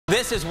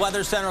This is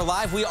Weather Center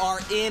Live. We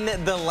are in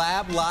the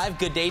lab live.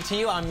 Good day to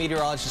you. I'm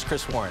meteorologist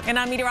Chris Warren. And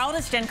I'm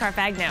meteorologist Jen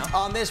Carfagno.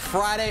 On this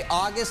Friday,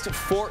 August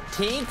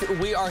 14th,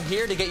 we are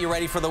here to get you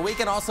ready for the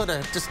weekend. Also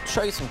to just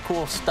show you some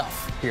cool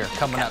stuff here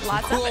coming up.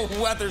 Some cool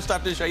weather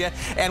stuff to show you.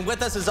 And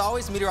with us, as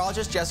always,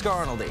 meteorologist Jessica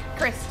Arnoldy.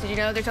 Chris, did you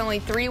know there's only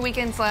 3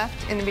 weekends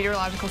left in the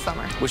meteorological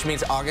summer? Which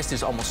means August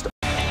is almost over.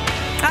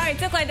 All right,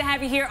 so glad to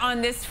have you here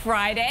on this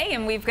Friday,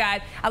 and we've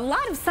got a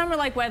lot of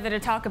summer-like weather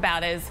to talk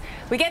about as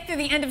we get through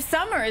the end of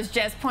summer, as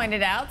Jess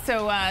pointed out.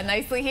 So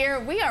nicely here,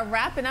 we are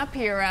wrapping up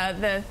here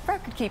the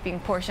record-keeping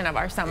portion of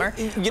our summer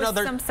with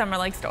some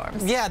summer-like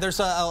storms. Yeah,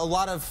 there's a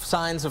lot of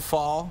signs of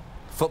fall.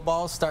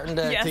 Football's starting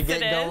to get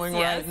going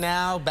right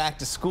now. Back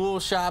to school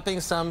shopping.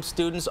 Some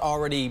students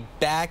already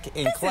back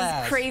in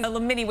class. This is crazy. A little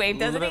mini wave,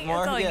 doesn't it?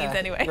 That's all it needs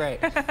anyway.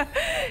 Right.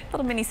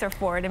 Little mini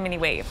surfboard, a mini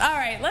wave. All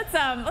right,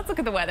 let's look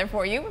at the weather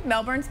for you.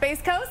 Melbourne Space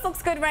Coast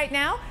looks good right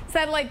now.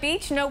 Satellite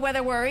Beach, no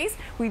weather worries.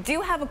 We do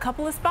have a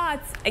couple of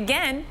spots,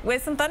 again,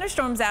 with some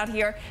thunderstorms out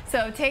here.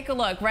 So take a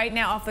look right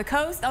now off the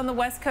coast on the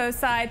west coast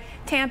side.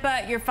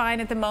 Tampa, you're fine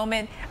at the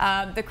moment.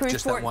 The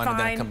cruise port,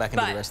 fine. Come back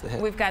into the rest of the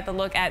hit. We've got to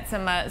look at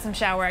some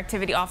shower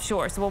activity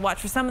offshore, so we'll watch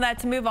for some of that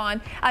to move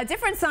on. A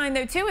different sign,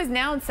 though, too, is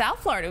now in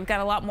South Florida. We've got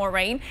a lot more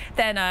rain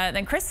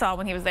than Chris saw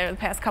when he was there the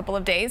past couple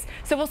of days.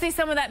 So we'll see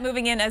some of that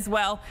moving in as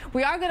well.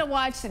 We are going to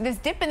watch this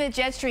dip in the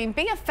jet stream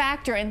be a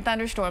factor in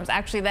thunderstorms,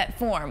 actually, that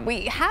form.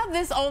 We have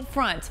this old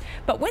front,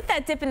 but with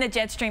that dip in the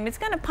jet stream, it's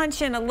going to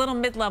punch in a little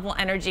mid-level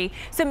energy.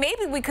 So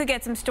maybe we could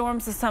get some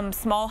storms with some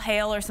small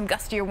hail or some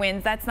gustier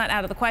winds. That's not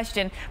out of the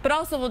question. But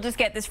also, we'll just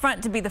get this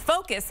front to be the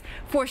focus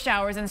for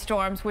showers and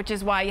storms, which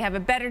is why you have a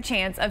better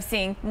chance of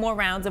seeing more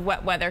rounds of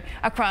wet weather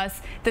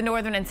across the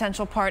northern and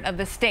central part of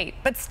the state.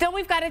 But still,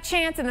 we've got a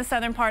chance in the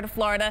southern part of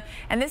Florida,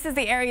 and this is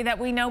the area that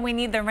we know we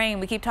need the rain.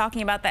 We keep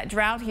talking about that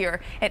drought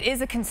here. It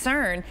is a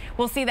concern.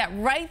 We'll see that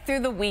right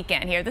through the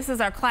weekend here. This is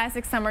our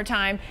classic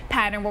summertime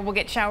pattern where we'll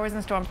get showers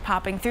and storms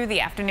popping through the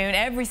afternoon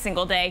every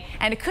single day,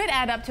 and it could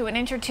add up to an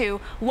inch or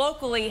two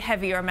locally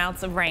heavier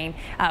amounts of rain,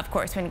 of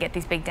course, when you get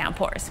these big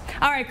downpours.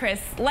 All right,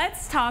 Chris,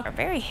 let's talk.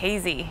 Very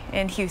hazy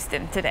in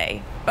Houston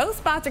today. Both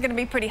spots are going to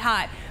be pretty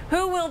hot.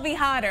 Who will be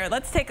hotter?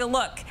 Let's take a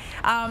look.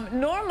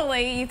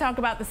 Normally, you talk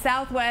about the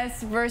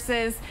Southwest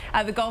versus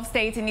the Gulf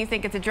states, and you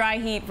think it's a dry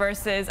heat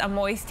versus a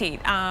moist heat.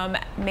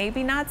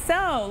 Maybe not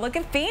so. Look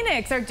at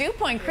Phoenix, our dew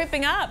point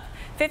creeping up.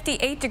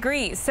 58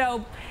 degrees.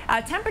 So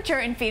temperature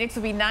in Phoenix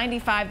will be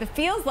 95. The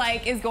feels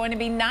like is going to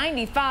be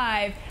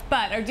 95,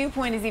 but our dew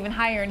point is even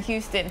higher in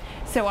Houston.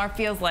 So our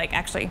feels like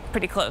actually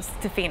pretty close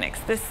to Phoenix.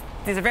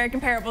 These are very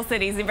comparable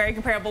cities and very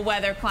comparable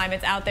weather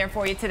climates out there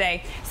for you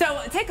today.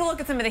 So take a look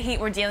at some of the heat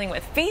we're dealing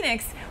with.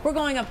 Phoenix, we're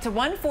going up to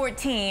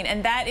 114,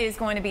 and that is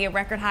going to be a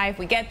record high if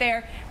we get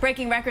there.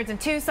 Breaking records in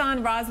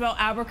Tucson, Roswell,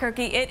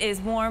 Albuquerque. It is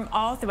warm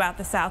all throughout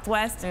the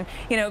Southwest. And,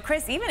 you know,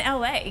 Chris, even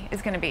LA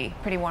is going to be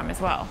pretty warm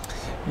as well.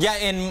 Yeah,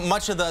 and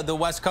much of the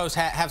West Coast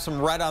have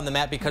some red on the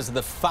map because of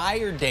the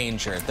fire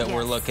danger that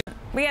we're looking at.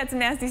 We had some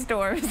nasty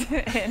storms.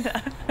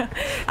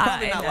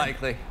 Probably not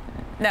likely.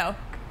 No.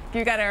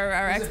 You got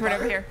our expert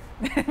over here.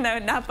 No,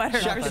 not butter,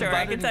 for sure.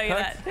 I can tell you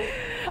that.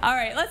 All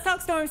right, let's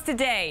talk storms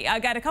today. I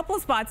got a couple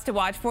of spots to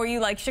watch for you,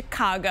 like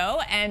Chicago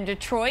and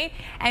Detroit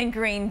and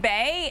Green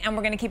Bay. And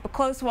we're going to keep a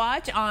close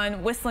watch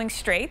on Whistling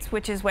Straits,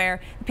 which is where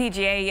the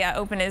PGA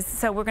Open is.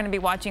 So we're going to be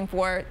watching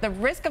for the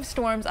risk of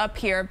storms up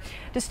here.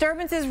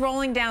 Disturbances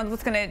rolling down,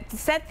 what's going to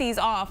set these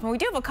off. And we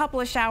do have a couple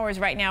of showers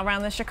right now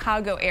around the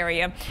Chicago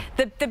area.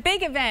 The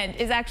big event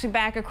is actually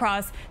back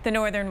across the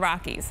northern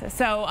Rockies.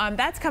 So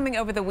that's coming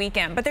over the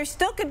weekend. But there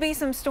still could be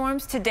some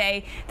storms today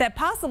that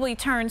possibly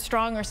turn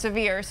strong or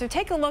severe. So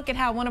take a look at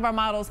how one of our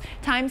models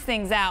times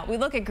things out. We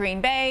look at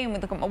Green Bay and we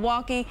look at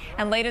Milwaukee,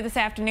 and later this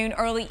afternoon,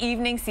 early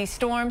evening, see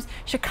storms.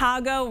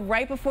 Chicago,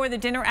 right before the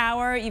dinner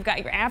hour, you've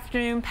got your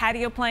afternoon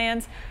patio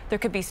plans. There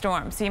could be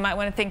storms. So you might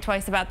want to think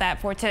twice about that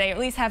for today, or at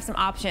least have some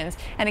options.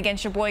 And again,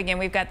 Sheboygan,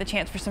 we've got the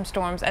chance for some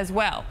storms as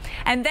well.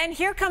 And then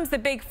here comes the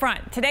big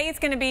front. Today it's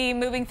going to be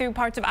moving through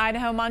parts of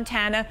Idaho,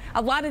 Montana,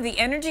 a lot of the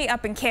energy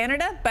up in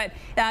Canada, but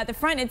the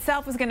front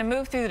itself is going to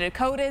move through the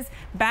Dakotas,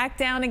 back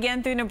down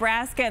again through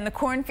Nebraska and the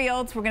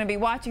cornfields. We're going to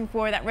be watching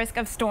for that risk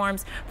of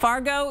storms.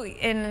 Fargo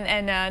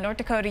in North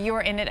Dakota,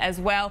 you're in it as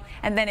well.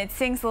 And then it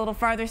sinks a little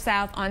farther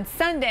south on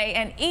Sunday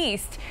and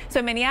east.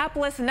 So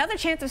Minneapolis, another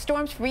chance of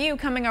storms for you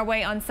coming our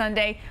way on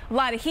Sunday. A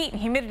lot of heat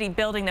and humidity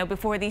building, though,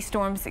 before these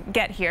storms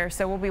get here.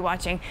 So we'll be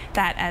watching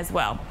that as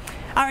well.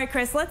 All right,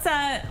 Chris, let's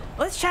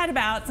chat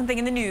about something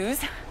in the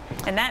news.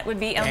 And that would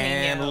be El Nino.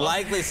 And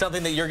likely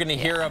something that you're going to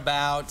hear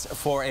about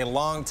for a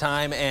long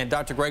time. And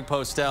Dr. Greg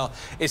Postel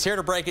is here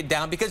to break it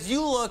down because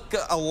you look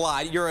a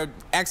lot. You're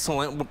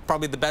excellent,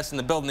 probably the best in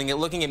the building at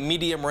looking at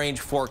medium range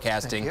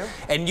forecasting. Thank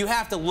you. And you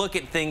have to look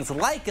at things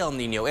like El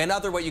Nino and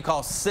other what you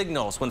call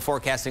signals when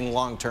forecasting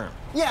long term.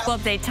 Yeah.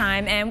 Update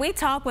time, and we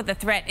talk with a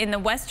threat in the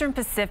Western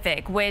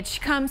Pacific,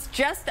 which comes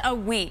just a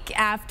week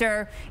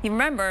after, you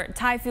remember,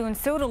 Typhoon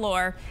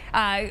Soudelor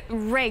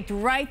raked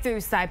right through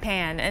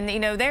Saipan. And, you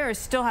know, they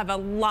still have a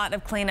lot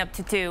of cleanup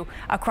to do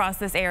across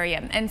this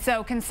area. And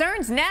so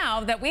concerns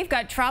now that we've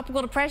got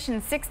Tropical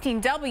Depression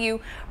 16W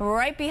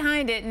right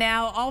behind it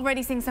now,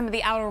 already seeing some of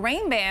the outer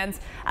rain bands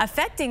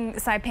affecting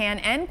Saipan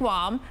and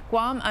Guam.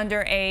 Guam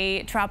under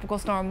a tropical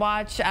storm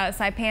watch,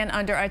 Saipan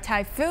under a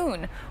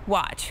typhoon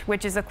watch,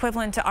 which is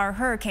equivalent to our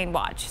hurricane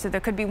watch. So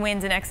there could be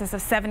winds in excess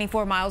of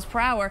 74 miles per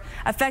hour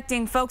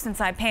affecting folks in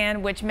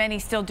Saipan, which many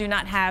still do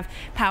not have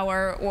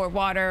power or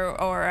water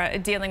or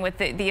dealing with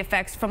the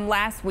effects from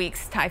last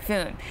week's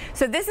typhoon.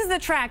 So this is the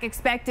track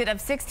expected of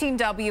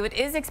 16W. It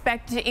is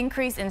expected to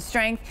increase in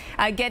strength,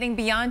 getting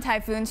beyond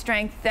typhoon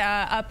strength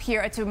up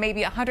here to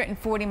maybe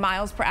 140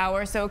 miles per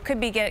hour. So it could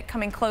be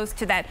coming close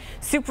to that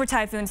super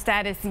typhoon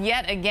status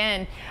yet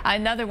again.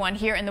 Another one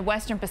here in the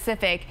western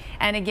Pacific,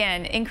 and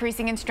again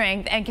increasing in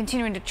strength and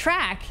continuing to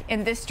track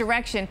in this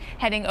direction,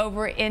 heading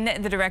over in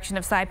the direction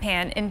of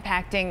Saipan,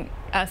 impacting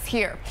us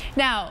here.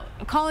 Now,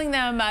 calling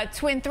them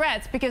twin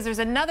threats because there's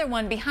another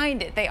one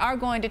behind it. They are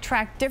going to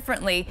track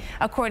differently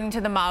according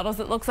to the models.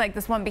 It looks like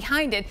this one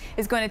behind it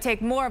is going to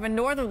take more of a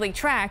northerly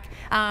track,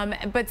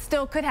 but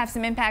still could have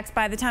some impacts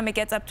by the time it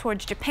gets up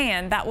towards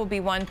Japan. That will be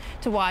one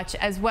to watch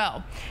as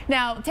well.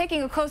 Now,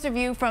 taking a closer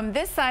view from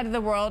this side of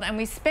the world, and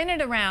we spin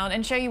it around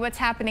and show you what's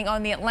happening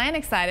on the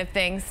Atlantic side of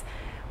things.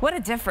 What a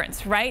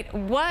difference, right?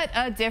 What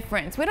a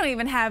difference. We don't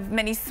even have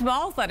many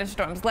small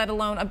thunderstorms, let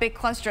alone a big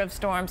cluster of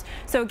storms.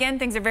 So again,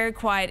 things are very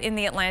quiet in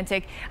the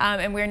Atlantic,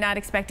 and we're not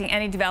expecting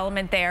any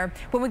development there.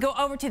 When we go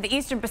over to the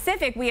Eastern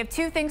Pacific, we have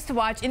two things to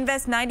watch.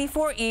 Invest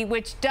 94E,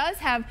 which does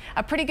have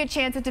a pretty good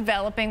chance of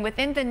developing.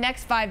 Within the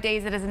next 5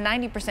 days, it has a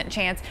 90%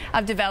 chance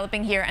of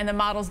developing here, and the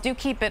models do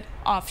keep it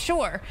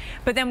offshore.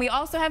 But then we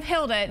also have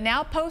Hilda,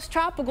 now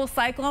post-tropical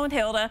cyclone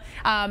Hilda.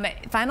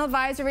 Final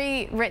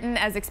advisory written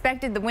as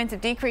expected. The winds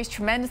have decreased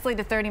tremendously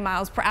to 30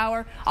 miles per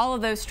hour. All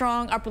of those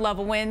strong upper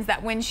level winds,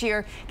 that wind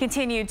shear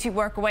continued to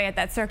work away at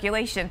that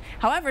circulation.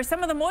 However,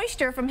 some of the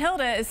moisture from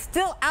Hilda is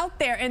still out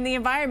there in the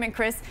environment,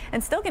 Chris,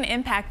 and still going to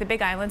impact the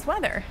Big Island's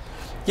weather.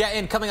 Yeah,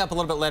 and coming up a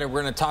little bit later,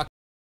 we're going to talk